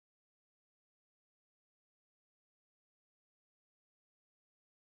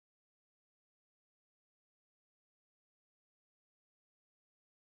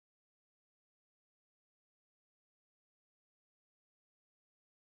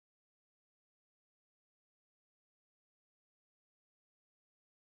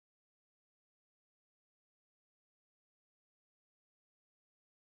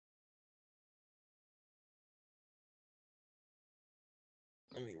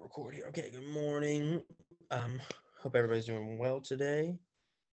Let me record here. Okay, good morning. Hope everybody's doing well today.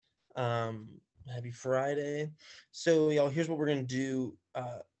 Um, Happy Friday. So, y'all, here's what we're gonna do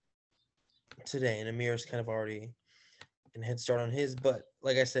today. And Amir's kind of already in head start on his, but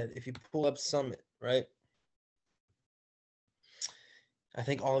like I said, if you pull up Summit, right? I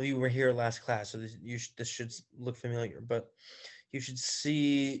think all of you were here last class, so this should look familiar. But you should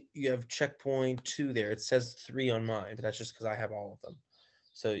see you have checkpoint 2 there. It says 3 on mine, but that's just because I have all of them.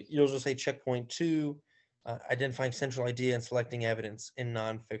 So you'll just say checkpoint 2, identifying central idea and selecting evidence in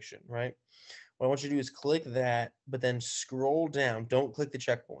nonfiction, right? What I want you to do is click that, but then scroll down. Don't click the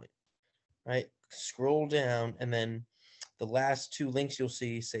checkpoint, right? Scroll down, and then the last 2 links you'll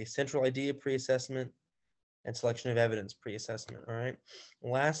see say central idea pre-assessment and selection of evidence pre-assessment, all right?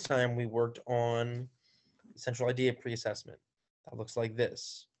 Last time we worked on central idea pre-assessment. That looks like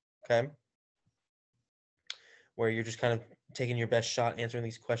this, okay? Where you're just kind of taking your best shot answering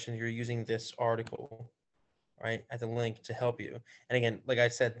these questions. You're using this article, right, at the link to help you. And again, like I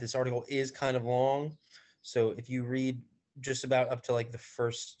said, this article is kind of long. So if you read just about up to like the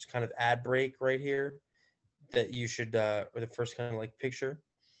first kind of ad break right here, that you should, or the first kind of like picture,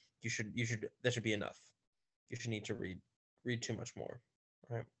 that should be enough. You should need to read too much more,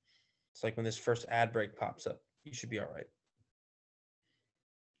 right? It's like when this first ad break pops up, you should be all right.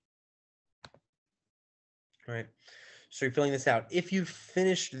 All right. So you're filling this out. If you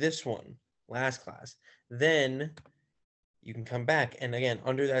finished this one last class, then you can come back. And again,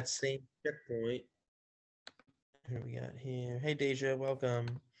 under that same checkpoint, who we got here? Hey, Deja, welcome.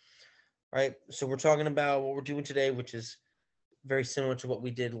 All right. So we're talking about what we're doing today, which is very similar to what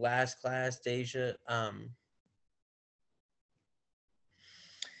we did last class, Deja.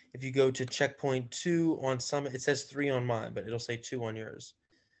 If you go to checkpoint 2 on Summit, it says 3 on mine, but it'll say 2 on yours.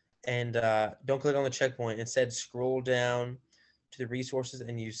 And don't click on the checkpoint. Instead, scroll down to the resources,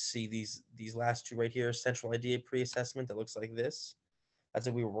 and you see these last 2 right here. Central idea pre-assessment that looks like this. That's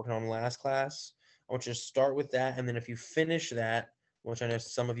what we were working on last class. I want you to start with that, and then if you finish that, which I know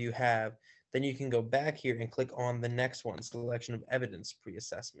some of you have, then you can go back here and click on the next one, selection of evidence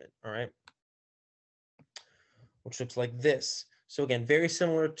pre-assessment. All right, which looks like this. So again, very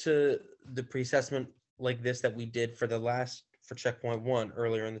similar to the pre-assessment like this that we did for checkpoint 1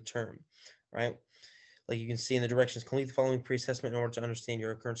 earlier in the term, right? Like you can see in the directions, complete the following pre-assessment in order to understand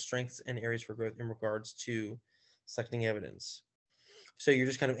your current strengths and areas for growth in regards to selecting evidence. So you're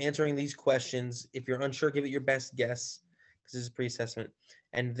just kind of answering these questions. If you're unsure, give it your best guess because this is pre-assessment.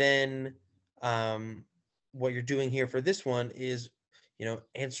 And then what you're doing here for this one is,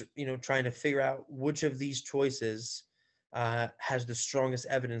 trying to figure out which of these choices has the strongest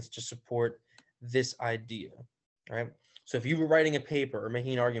evidence to support this idea. All right. So if you were writing a paper or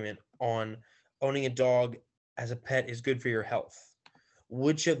making an argument on owning a dog as a pet is good for your health,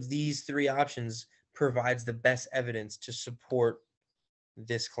 which of these 3 options provides the best evidence to support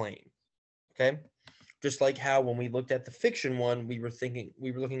this claim? Okay. Just like how when we looked at the fiction one, we were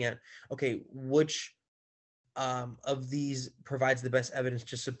looking at, okay, which of these provides the best evidence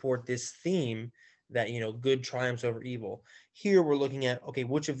to support this theme that, good triumphs over evil. Here we're looking at, okay,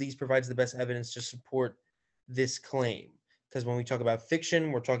 which of these provides the best evidence to support this claim? Because when we talk about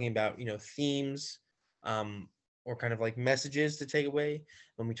fiction, we're talking about, themes, or kind of like messages to take away.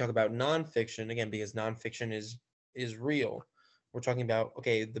 When we talk about nonfiction, again, because nonfiction is real, we're talking about,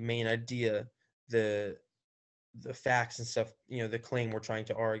 okay, the main idea, the facts and stuff, the claim we're trying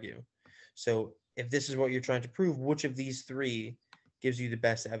to argue. So if this is what you're trying to prove, which of these 3 gives you the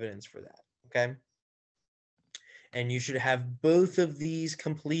best evidence for that? Okay. And you should have both of these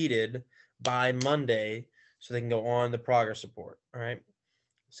completed by Monday so they can go on the progress report. All right.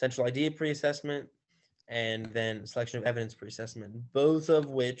 Central idea pre-assessment and then selection of evidence pre-assessment, both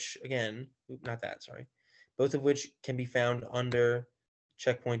of which, again, not that, sorry, both of which can be found under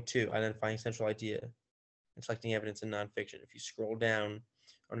checkpoint 2, identifying central idea and selecting evidence in nonfiction. If you scroll down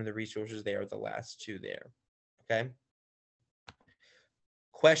under the resources, they are the last 2 there. Okay.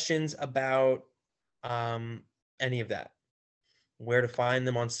 Questions about any of that? Where to find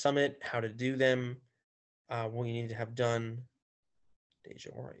them on Summit? How to do them? What you need to have done?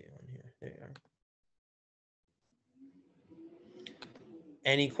 Deja, where are you on here? There you are.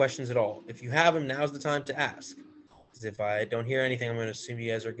 Any questions at all? If you have them, now's the time to ask. Because if I don't hear anything, I'm going to assume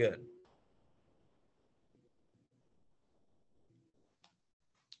you guys are good.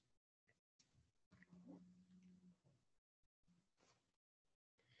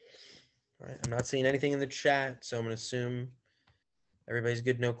 All right. I'm not seeing anything in the chat, so I'm going to assume everybody's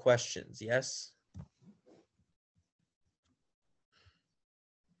good. No questions. Yes?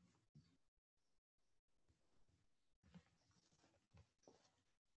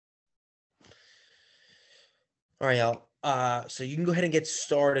 All right, y'all. So you can go ahead and get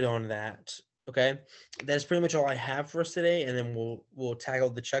started on that. Okay, that's pretty much all I have for us today, and then we'll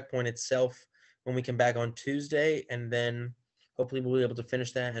tackle the checkpoint itself when we come back on Tuesday, and then hopefully we'll be able to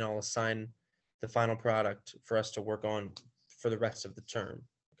finish that, and I'll assign the final product for us to work on for the rest of the term.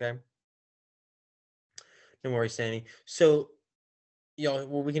 Okay. Don't worry, Sammy. So, y'all,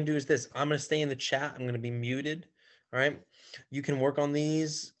 what we can do is this. I'm gonna stay in the chat. I'm gonna be muted. All right. You can work on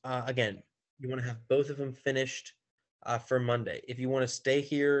these. Again, you want to have both of them finished for Monday. If you want to stay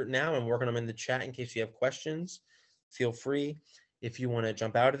here now and work on them in the chat in case you have questions, feel free. If you want to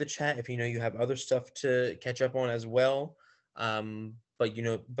jump out of the chat, if you know you have other stuff to catch up on as well, but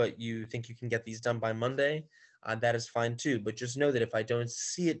you think you can get these done by Monday, that is fine too. But just know that if I don't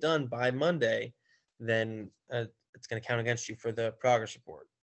see it done by Monday, then it's going to count against you for the progress report.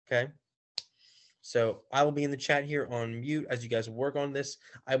 Okay. So I will be in the chat here on mute as you guys work on this.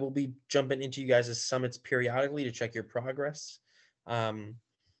 I will be jumping into you guys' summits periodically to check your progress. But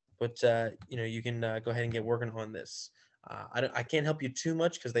you can go ahead and get working on this. I can't help you too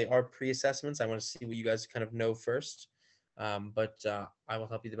much because they are pre-assessments. I want to see what you guys kind of know first. But I will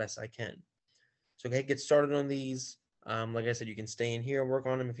help you the best I can. So okay, get started on these. Like I said, you can stay in here and work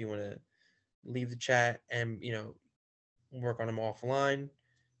on them if you want to leave the chat and work on them offline.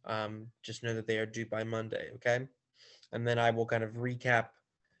 Just know that they are due by Monday, okay? And then I will kind of recap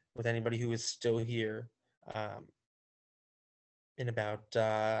with anybody who is still here in about,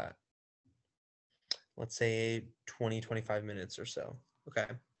 let's say, 20, 25 minutes or so, okay?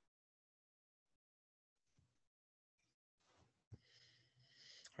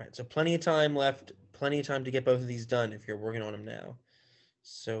 All right, so plenty of time left, plenty of time to get both of these done if you're working on them now.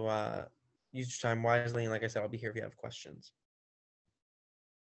 So use your time wisely, and like I said, I'll be here if you have questions.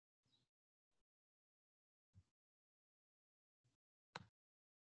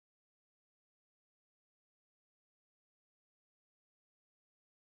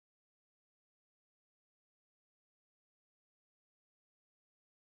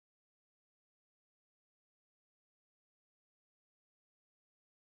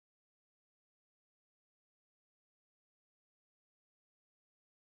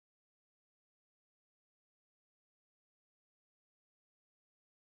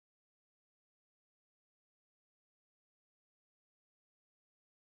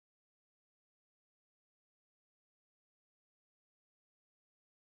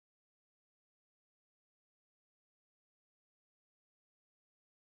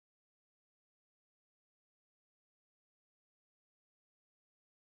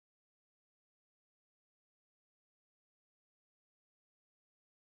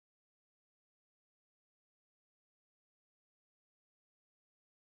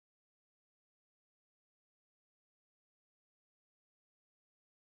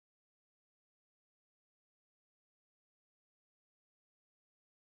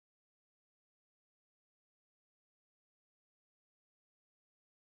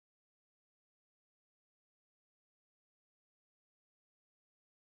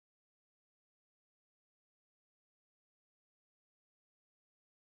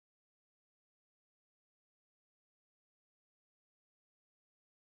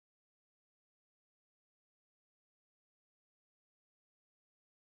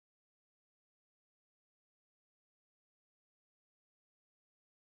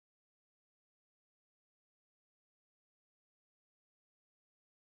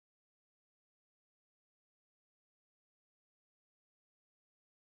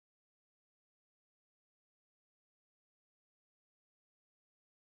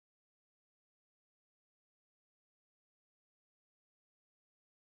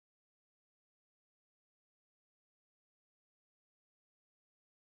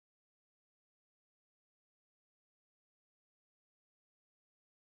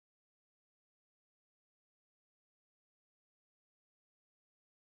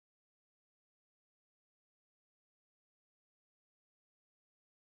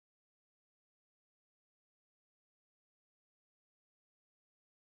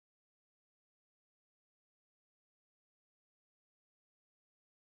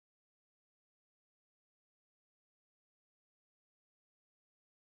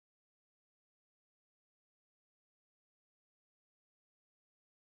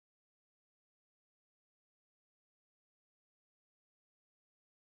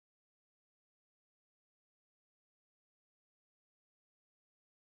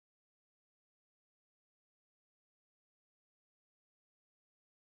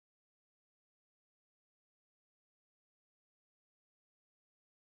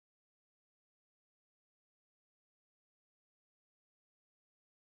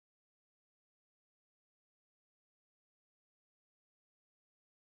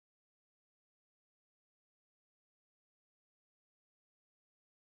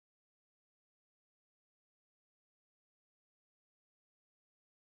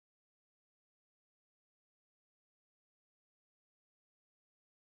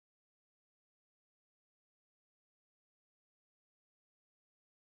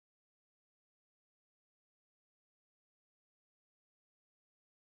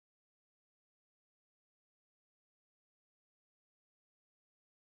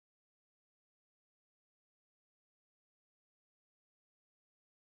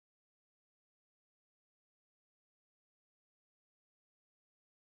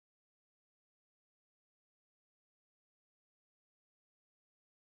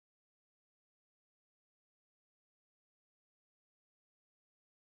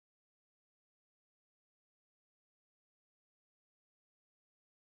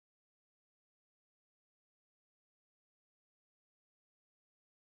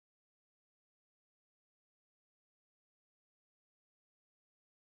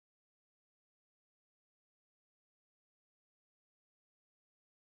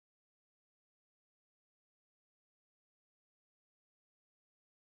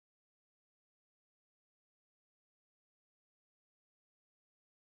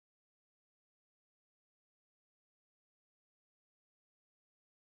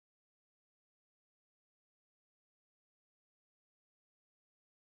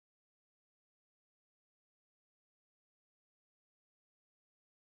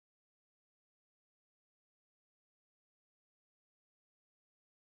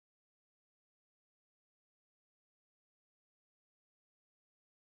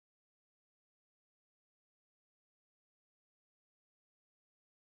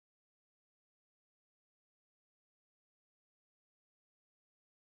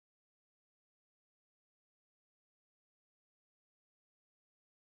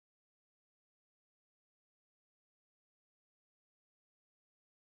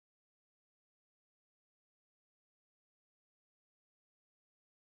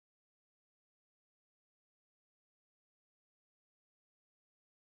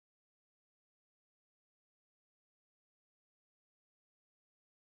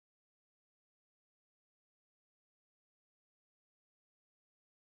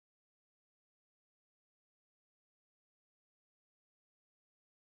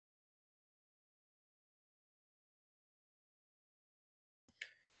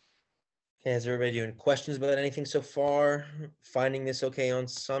 Okay, has everybody doing questions about anything so far? Finding this okay on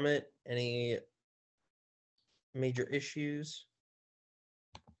Summit? Any major issues?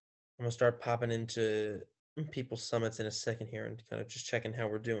 I'm gonna start popping into people's summits in a second here and kind of just checking how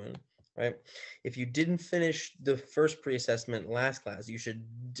we're doing. Right? If you didn't finish the first pre-assessment last class, you should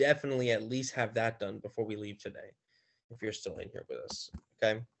definitely at least have that done before we leave today. If you're still in here with us,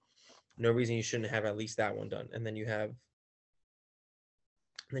 okay? No reason you shouldn't have at least that one done, and then you have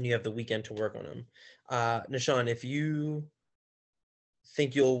the weekend to work on them. Nishan, if you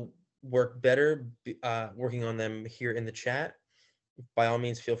think you'll work better working on them here in the chat, by all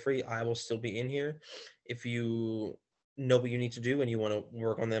means, feel free. I will still be in here. If you know what you need to do and you want to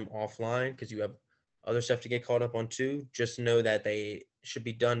work on them offline because you have other stuff to get caught up on too, just know that they should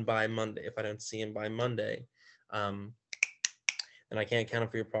be done by Monday. If I don't see them by Monday, then I can't count them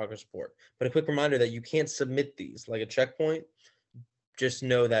for your progress report. But a quick reminder that you can't submit these like a checkpoint. Just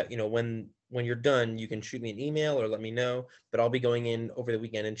know that when you're done, you can shoot me an email or let me know. But I'll be going in over the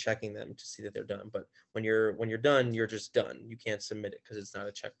weekend and checking them to see that they're done. But when you're done, you're just done. You can't submit it because it's not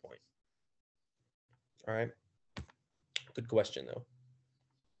a checkpoint. All right. Good question though.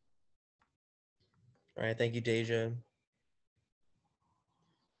 All right. Thank you, Deja. All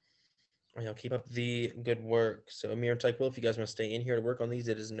right, I'll keep up the good work. So Amir and Tyquil, if you guys want to stay in here to work on these,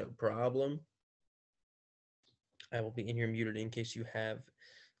 it is no problem. I will be in here muted in case you have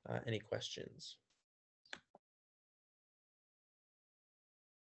any questions.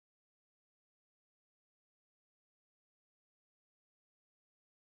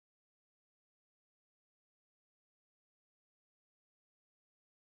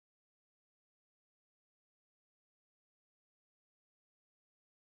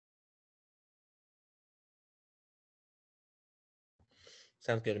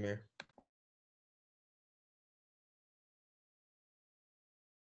 Sounds good, Amir.